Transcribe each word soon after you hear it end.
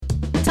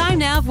Time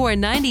now for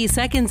 90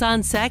 Seconds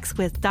on Sex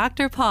with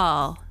Dr.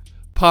 Paul.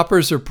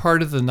 Poppers are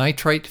part of the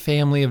nitrite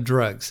family of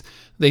drugs.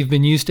 They've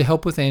been used to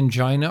help with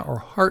angina or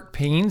heart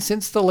pain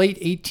since the late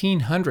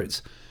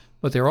 1800s,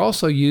 but they're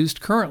also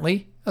used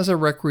currently as a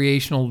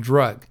recreational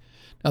drug.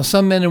 Now,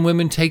 some men and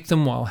women take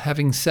them while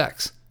having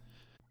sex.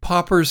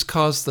 Poppers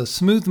cause the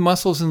smooth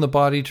muscles in the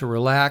body to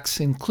relax,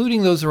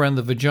 including those around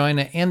the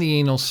vagina and the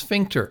anal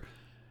sphincter.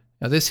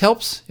 Now, this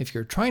helps if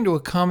you're trying to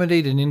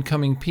accommodate an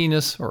incoming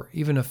penis or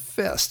even a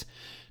fist.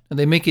 Now,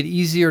 they make it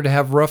easier to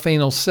have rough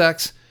anal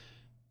sex,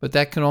 but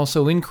that can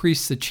also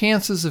increase the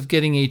chances of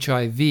getting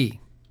HIV.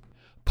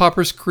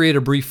 Poppers create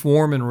a brief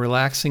warm and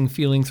relaxing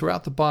feeling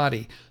throughout the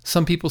body.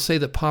 Some people say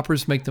that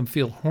poppers make them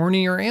feel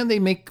hornier, and they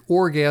make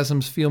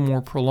orgasms feel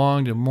more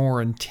prolonged and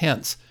more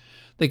intense.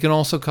 They can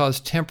also cause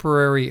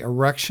temporary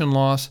erection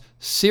loss,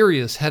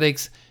 serious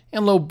headaches,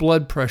 and low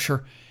blood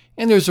pressure.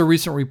 And there's a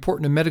recent report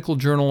in a medical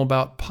journal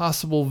about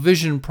possible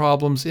vision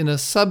problems in a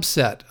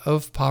subset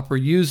of popper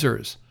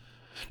users.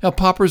 Now,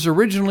 poppers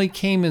originally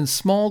came in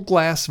small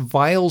glass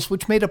vials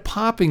which made a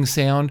popping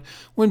sound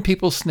when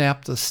people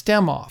snapped the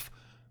stem off,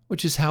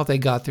 which is how they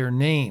got their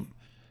name.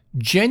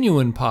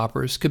 Genuine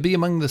poppers could be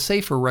among the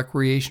safer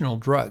recreational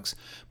drugs,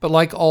 but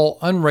like all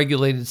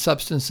unregulated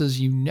substances,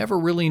 you never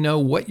really know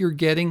what you're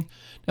getting.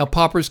 Now,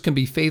 poppers can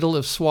be fatal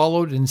if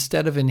swallowed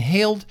instead of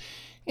inhaled,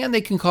 and they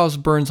can cause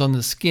burns on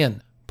the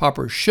skin.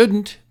 Poppers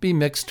shouldn't be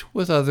mixed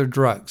with other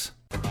drugs.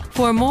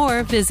 For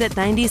more, visit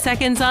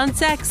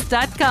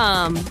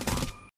 90secondsonsex.com.